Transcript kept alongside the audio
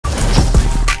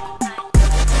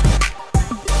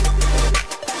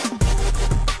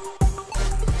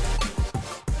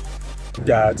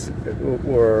Yeah,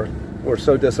 we're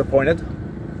so disappointed,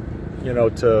 you know,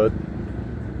 to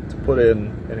put in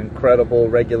an incredible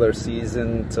regular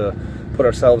season, to put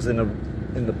ourselves in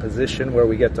the position where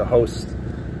we get to host.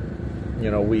 You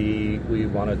know, we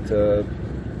wanted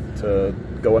to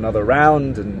go another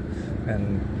round,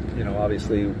 and you know,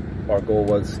 obviously our goal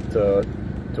was to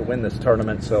win this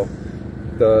tournament. So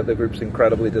the group's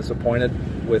incredibly disappointed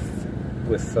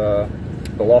with the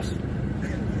loss.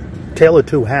 Tale of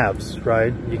two halves,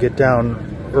 right? You get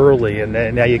down early, and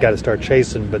now you got to start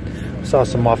chasing. But we saw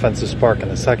some offensive spark in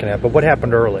the second half. But what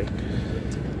happened early?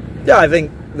 Yeah, I think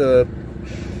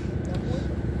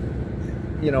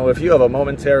you know, if you have a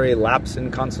momentary lapse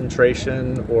in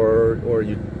concentration or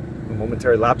a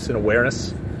momentary lapse in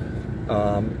awareness,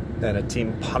 and a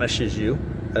team punishes you,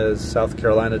 as South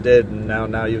Carolina did, and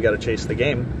now you've got to chase the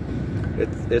game,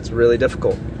 it's really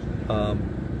difficult.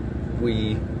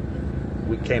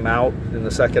 We came out in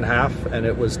the second half, and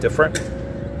it was different.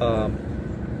 I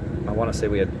want to say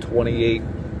we had 28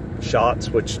 shots,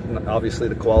 which obviously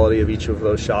the quality of each of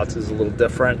those shots is a little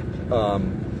different.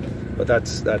 But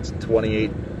that's 28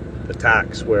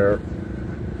 attacks where,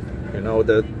 you know,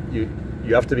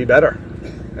 you have to be better.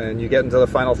 And you get into the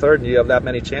final third and you have that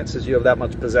many chances, you have that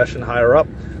much possession higher up,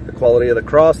 the quality of the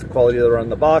cross, the quality of the run in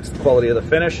the box, the quality of the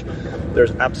finish.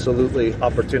 There's absolutely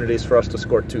opportunities for us to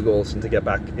score 2 goals and to get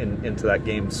back into that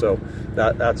game. So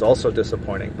that's also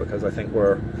disappointing, because I think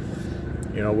we're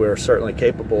certainly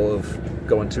capable of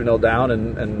going 2-0 down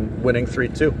and winning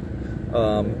 3-2.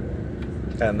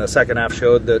 And the second half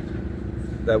showed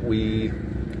that we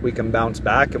can bounce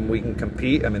back and we can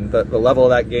compete. I mean, the level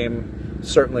of that game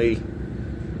certainly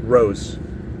rose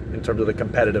in terms of the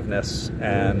competitiveness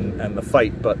and the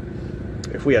fight. But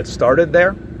if we had started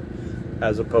there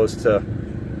as opposed to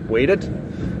waited,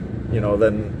 you know,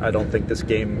 then I don't think this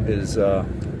game ends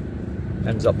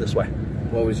up this way.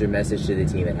 What was your message to the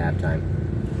team at halftime?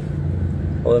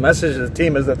 Well, the message to the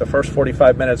team is that the first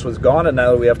 45 minutes was gone, and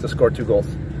now we have to score 2 goals.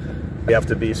 We have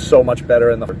to be so much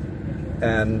better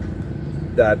and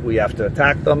that we have to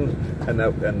attack them, and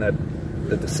that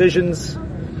the decisions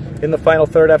in the final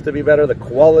third have to be better. The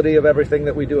quality of everything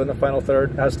that we do in the final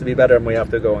third has to be better, and we have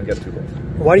to go and get 2 goals.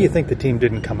 Why do you think the team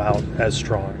didn't come out as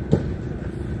strong?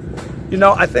 You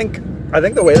know, I think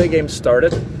the way the game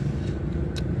started,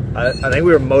 I think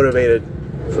we were motivated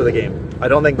for the game. I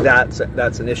don't think that's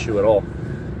an issue at all.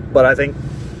 But I think,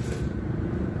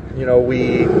 you know,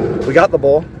 we got the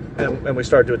ball and we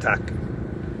started to attack.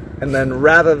 And then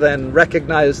rather than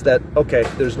recognize that, okay,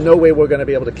 there's no way we're going to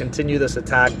be able to continue this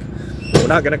attack, we're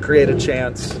not going to create a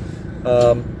chance,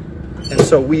 and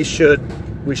so we should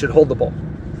hold the ball,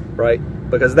 right?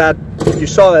 Because you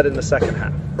saw that in the second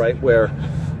half, right, where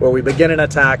we begin an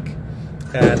attack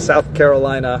and South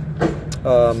Carolina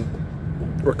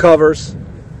recovers,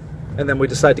 and then we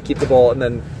decide to keep the ball and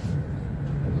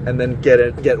then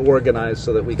get organized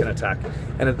so that we can attack.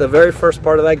 And at the very first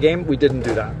part of that game, we didn't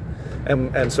do that.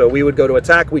 And so we would go to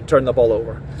attack, we'd turn the ball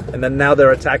over. And then now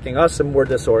they're attacking us and we're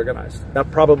disorganized. That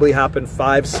probably happened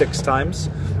 5-6 times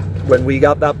when we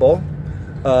got that ball,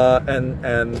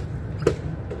 and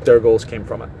their goals came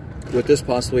from it. With this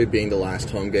possibly being the last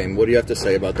home game, what do you have to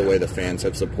say about the way the fans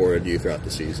have supported you throughout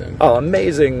the season? Oh,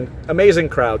 amazing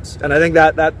crowds. And I think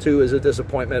that too is a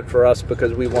disappointment for us,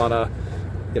 because we want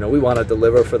to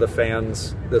deliver for the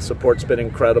fans. The support's been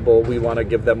incredible. We want to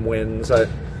give them wins.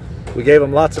 We gave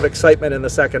them lots of excitement in the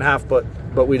second half, but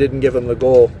we didn't give them the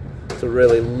goal to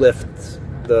really lift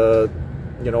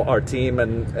our team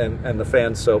and the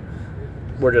fans. So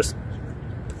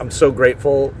I'm so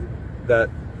grateful that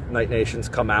Knight Nation's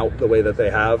come out the way that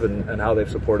they have and how they've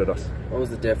supported us. What was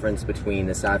the difference between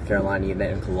the South Carolina you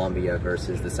met in Columbia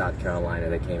versus the South Carolina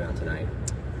that came out tonight?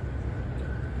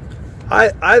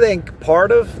 I think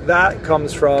part of that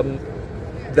comes from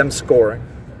them scoring,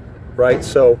 right?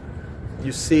 So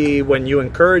you see, when you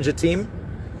encourage a team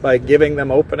by giving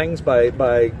them openings,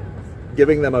 by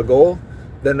giving them a goal,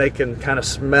 then they can kind of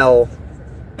smell,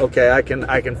 okay, I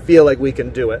can feel like we can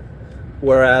do it.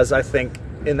 Whereas I think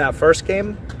in that first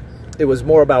game, it was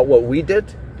more about what we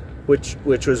did, which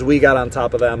was we got on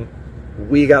top of them,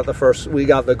 we got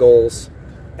the goals,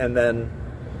 and then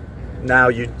now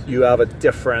you have a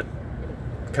different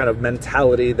kind of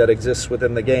mentality that exists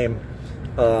within the game.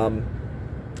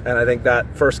 And I think that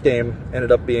first game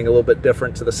ended up being a little bit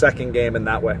different to the second game in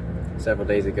that way. Several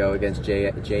days ago against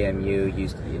JMU,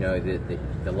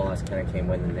 the loss kind of came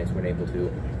when the Knights weren't able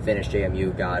to finish.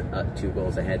 JMU got up 2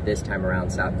 goals ahead. This time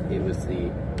around, it was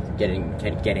the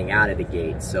getting out of the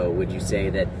gate. So would you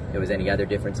say that there was any other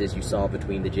differences you saw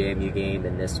between the JMU game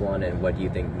and this one, and what do you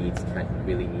think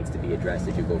really needs to be addressed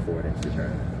as you go forward into the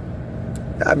tournament?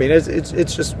 I mean,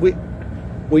 it's just we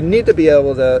need to be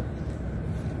able to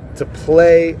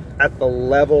play at the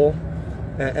level,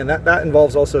 and that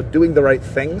involves also doing the right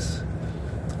things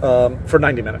for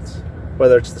 90 minutes,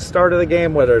 whether it's the start of the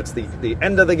game, whether it's the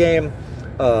end of the game.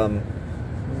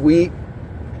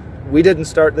 We didn't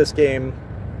start this game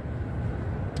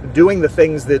doing the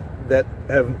things that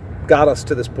have got us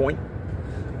to this point,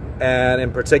 and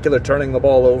in particular turning the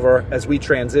ball over as we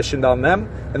transitioned on them,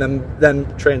 and then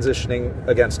transitioning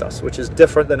against us, which is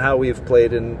different than how we've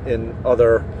played in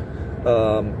other,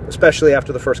 especially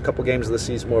after the first couple games of the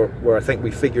season where I think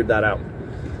we figured that out.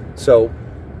 So,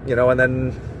 and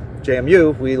then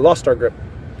JMU, we lost our grip.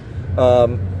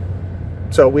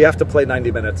 So we have to play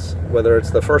 90 minutes, whether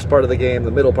it's the first part of the game,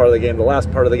 the middle part of the game, the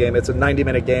last part of the game. It's a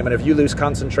 90-minute game, and if you lose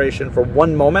concentration for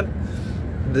one moment,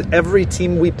 every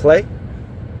team we play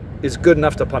is good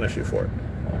enough to punish you for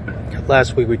it.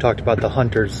 Last week we talked about the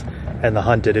hunters and the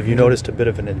hunted. Have you noticed a bit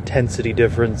of an intensity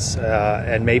difference,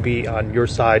 and maybe on your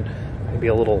side, maybe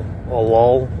a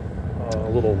lull, a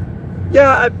little?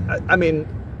 Yeah, I mean,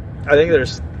 I think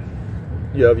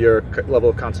you have your level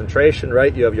of concentration,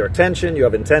 right? You have your attention, you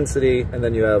have intensity, and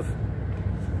then you have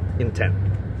intent,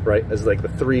 right? As like the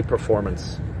three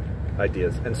performance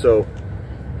ideas. And so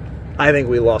I think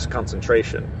we lost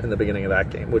concentration in the beginning of that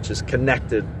game, which is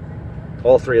connected.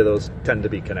 All three of those tend to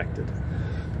be connected,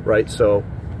 right? So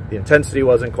the intensity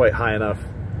wasn't quite high enough.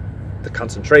 The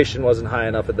concentration wasn't high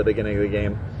enough at the beginning of the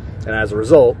game. And as a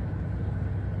result,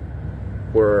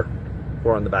 we're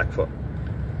on the back foot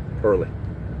early.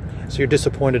 So you're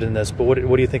disappointed in this, but what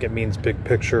do you think it means big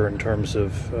picture in terms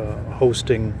of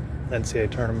hosting NCAA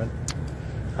tournament?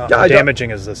 How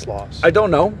damaging is this loss? I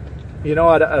don't know.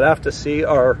 I'd have to see.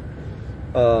 Our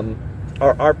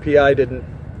RPI didn't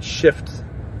shift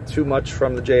too much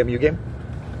from the JMU game,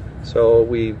 so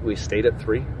we stayed at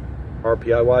 3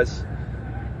 RPI wise,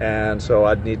 and so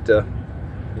I'd need to,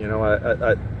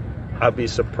 I'd be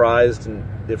surprised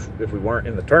if we weren't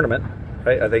in the tournament,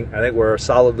 right? I think we're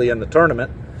solidly in the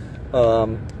tournament.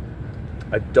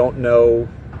 I don't know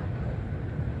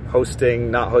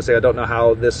hosting, not hosting. I don't know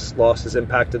how this loss has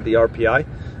impacted the RPI.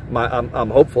 I'm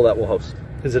hopeful that we'll host.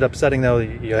 Is it upsetting though?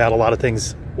 You had a lot of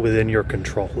things within your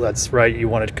control. That's right. You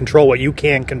want to control what you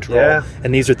can control, yeah.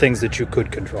 And these are things that you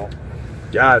could control.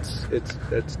 Yeah,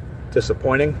 it's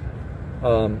disappointing.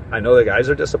 I know the guys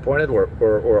are disappointed.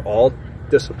 We're all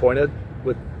disappointed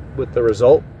with the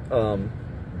result. Can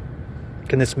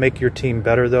this make your team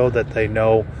better though? That they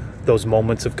know those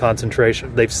moments of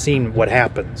concentration. They've seen what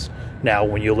happens now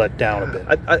when you let down a bit.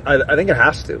 I think it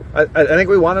has to. I think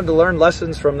we wanted to learn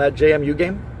lessons from that JMU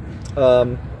game,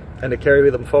 and to carry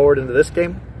them forward into this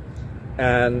game.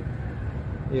 And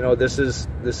this is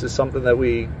something that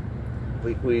we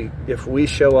if we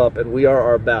show up and we are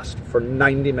our best for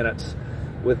 90 minutes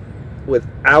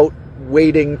without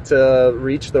waiting to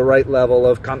reach the right level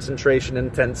of concentration,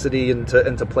 intensity, and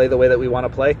to play the way that we want to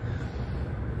play,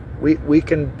 we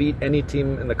can beat any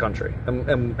team in the country,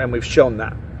 and we've shown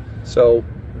that. So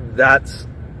that's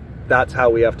how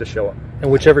we have to show up.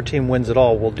 And whichever team wins it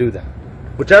all will do that.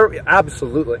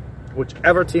 Absolutely.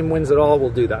 Whichever team wins it all will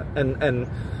do that. And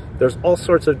there's all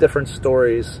sorts of different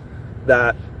stories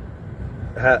that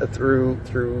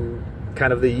through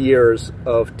kind of the years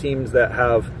of teams that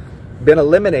have been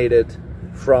eliminated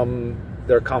from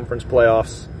their conference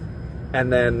playoffs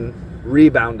and then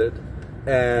rebounded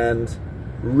and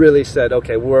really said,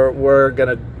 okay, we're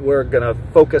gonna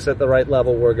focus at the right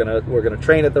level, we're gonna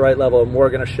train at the right level, and we're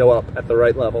gonna show up at the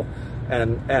right level,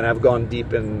 and have gone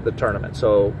deep in the tournament.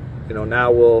 So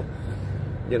now we'll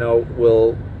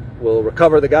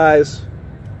recover the guys,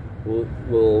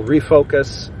 we'll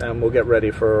refocus, and we'll get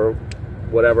ready for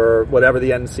whatever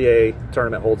the NCAA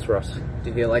tournament holds for us. Do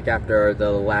you feel like after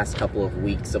the last couple of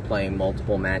weeks of playing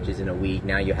multiple matches in a week,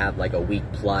 now you have like a week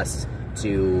plus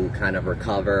to kind of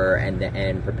recover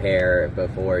and prepare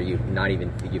before you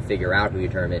figure out who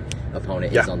your tournament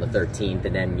opponent is on the 13th,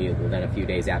 and then a few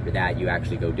days after that you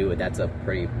actually go do it? That's a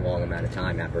pretty long amount of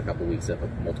time after a couple of weeks of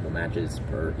multiple matches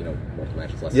multiple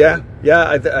matches less.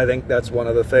 I think that's one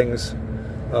of the things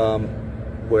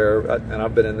where, and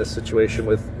I've been in this situation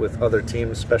with other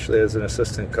teams, especially as an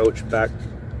assistant coach back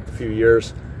a few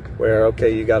years, where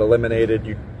okay, you got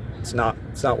eliminated, it's not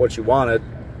what you wanted.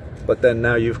 But then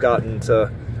now you've gotten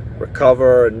to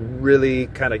recover and really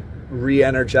kind of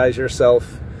re-energize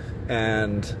yourself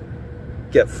and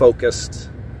get focused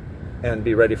and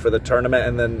be ready for the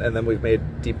tournament. And then we've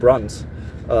made deep runs.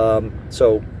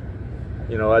 So,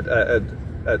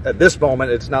 at this moment,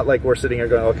 it's not like we're sitting here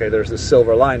going, okay, there's this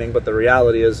silver lining. But the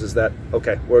reality is that,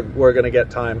 okay, we're going to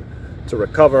get time to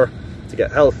recover, to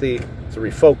get healthy, to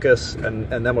refocus, and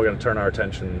then we're going to turn our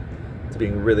attention to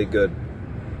being really good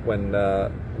when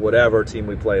whatever team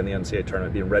we play in the NCAA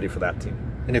tournament, being ready for that team.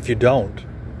 And if you don't,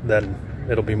 then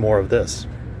it'll be more of this.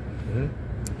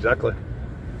 Exactly.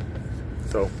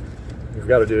 So we've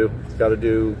got to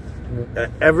do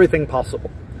everything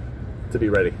possible to be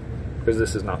ready, because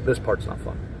this part's not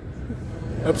fun.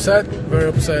 Upset, very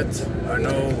upset. I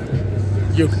know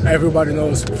everybody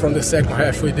knows from the second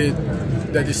half we did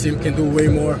that this team can do way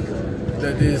more.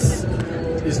 That this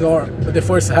is not. But the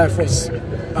first half was,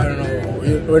 I don't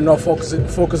know, we're not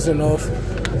focused enough.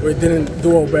 We didn't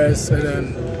do our best, and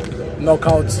then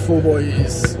knockouts football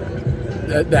is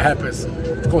that happens.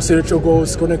 Considered 2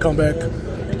 goals, couldn't come back,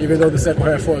 even though the second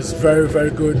half was very,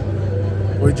 very good.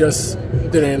 We just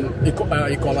didn't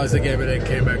equalize the game, and then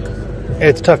came back.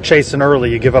 It's tough chasing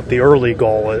early. You give up the early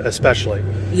goal, especially.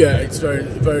 Yeah, it's very,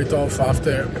 very tough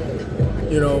after,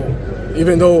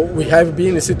 even though we have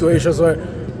been in situations where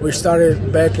we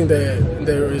started back in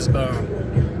the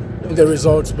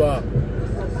results, but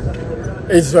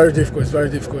it's very difficult. It's very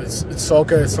difficult. It's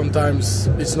soccer. Sometimes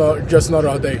it's not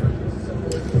our day.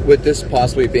 With this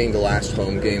possibly being the last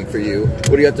home game for you,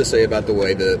 what do you have to say about the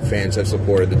way the fans have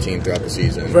supported the team throughout the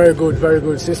season? Very good, very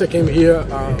good. Since I came here,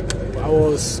 I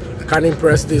was kind of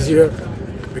impressed this year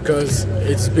because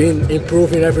it's been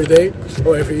improving every year.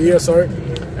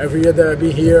 Every year that I've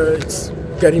been here, it's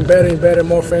getting better and better.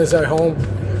 More fans at home,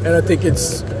 and I think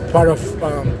it's part of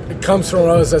it comes from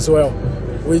us as well.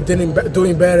 We're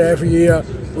doing better every year.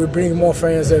 We bring more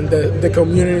fans, and the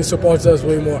community supports us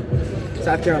way more.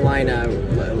 South Carolina,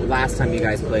 last time you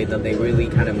guys played them, they really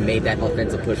kind of made that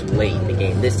offensive push late in the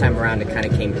game. This time around, it kind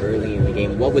of came early in the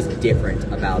game. What was different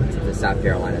about the South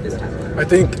Carolina this time around? I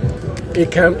think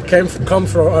it come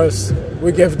from us.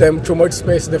 We gave them too much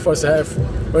space in the first half.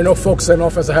 We're not focused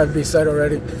enough, as I have been said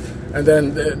already. And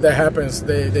then that happens.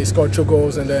 They scored 2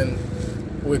 goals, and then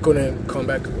we couldn't come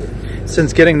back.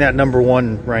 Since getting that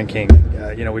 #1 ranking,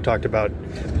 we talked about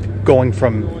going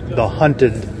from the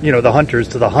hunted, the hunters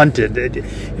to the hunted. It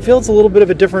feels a little bit of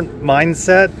a different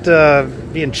mindset,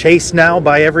 being chased now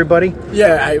by everybody.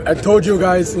 Yeah, I told you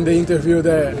guys in the interview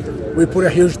that we put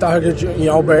a huge target in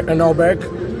our back,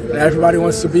 and everybody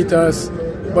wants to beat us.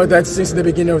 But that's since the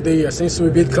beginning of the year. Since we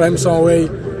beat Clemson away,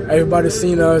 everybody's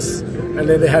seen us, and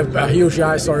then they have a huge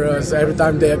eyes for us. Every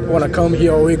time they want to come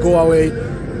here or we go away,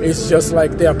 it's just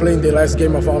like they are playing the last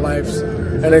game of our lives.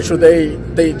 And actually,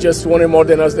 they just wanted more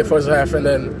than us the first half, and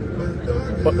then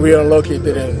but we are unlucky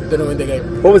didn't win the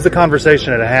game. What was the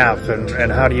conversation at half,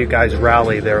 and how do you guys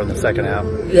rally there in the second half?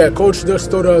 Yeah, coach just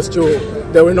told us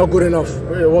that we're not good enough.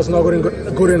 It was not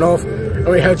good enough, and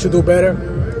we had to do better.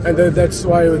 And then that's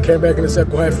why we came back in the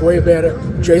second half way better,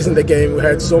 chasing the game. We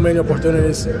had so many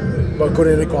opportunities, but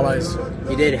couldn't equalize.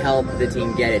 You did help the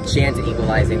team get a chance at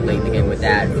equalizing late in the game with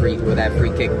that free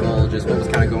kick goal. Just what was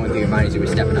kind of going through your mind as you were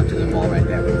stepping up to the ball right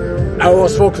there? I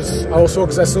was focused.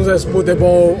 As soon as I put the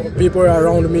ball, people were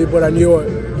around me, but I knew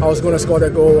I was going to score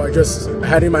that goal. I just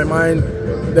had in my mind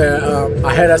that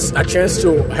I had a chance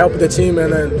to help the team,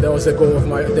 and then that was the goal of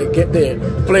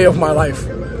the play of my life.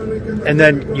 And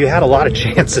then you had a lot of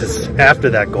chances after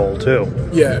that goal too.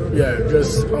 Yeah,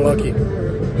 just unlucky.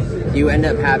 You end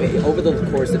up having, over the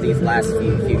course of these last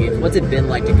few games, what's it been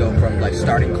like to go from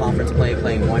starting conference play,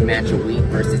 playing 1 match a week,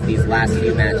 versus these last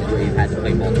few matches where you've had to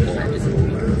play multiple matches in a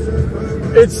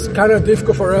week? It's kind of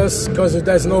difficult for us because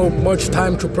there's no much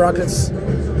time to practice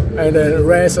and then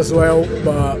rest as well.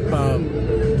 But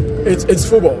it's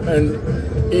football, and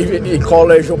even in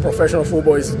college or professional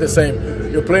football, it's the same.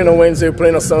 You're playing on Wednesday, you're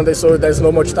playing on Sunday, so there's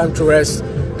not much time to rest,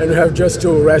 and we have just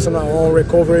to rest on our own,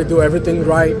 recovery, do everything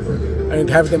right, and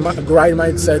have the right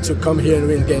mindset to come here and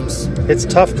win games. It's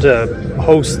tough to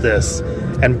host this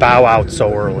and bow out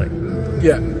so early.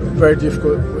 Yeah, very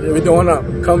difficult. We don't want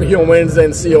to come here on Wednesday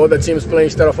and see all the teams playing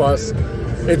instead of us.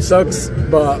 It sucks,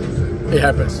 but it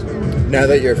happens. Now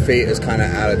that your fate is kind of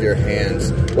out of your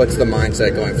hands, what's the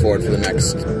mindset going forward for the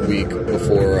next week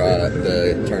before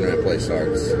the tournament play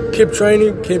starts? Keep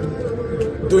training, keep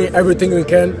doing everything we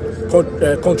can,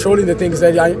 controlling the things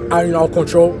that are in our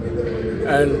control,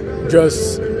 and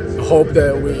just hope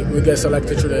that we get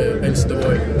selected to the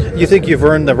NCAA. You think you've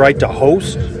earned the right to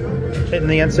host in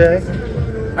the NCAA?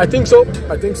 I think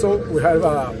so. We have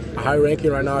a high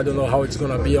ranking right now. I don't know how it's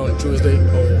going to be on Tuesday,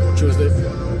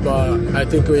 but I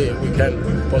think we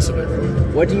can possibly.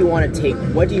 What do you want to take?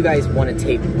 What do you guys want to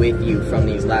take with you from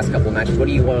these last couple of matches? What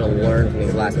do you want to learn from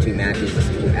these last 2 matches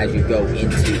as you go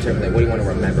into tournament? What do you want to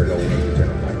remember going into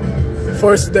tournament?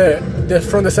 First,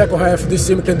 from the second half, this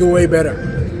team can do way better,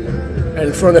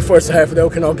 and from the first half, they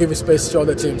cannot give space to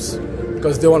other teams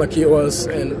because they want to kill us,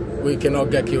 and we cannot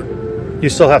get killed. You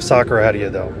still have soccer ahead of you,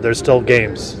 though. There's still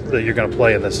games that you're going to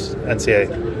play in this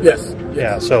NCAA. Yes.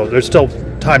 Yeah, so there's still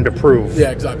time to prove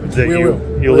Yeah, exactly. that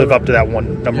you live up to that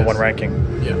number one ranking.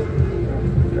 Yeah.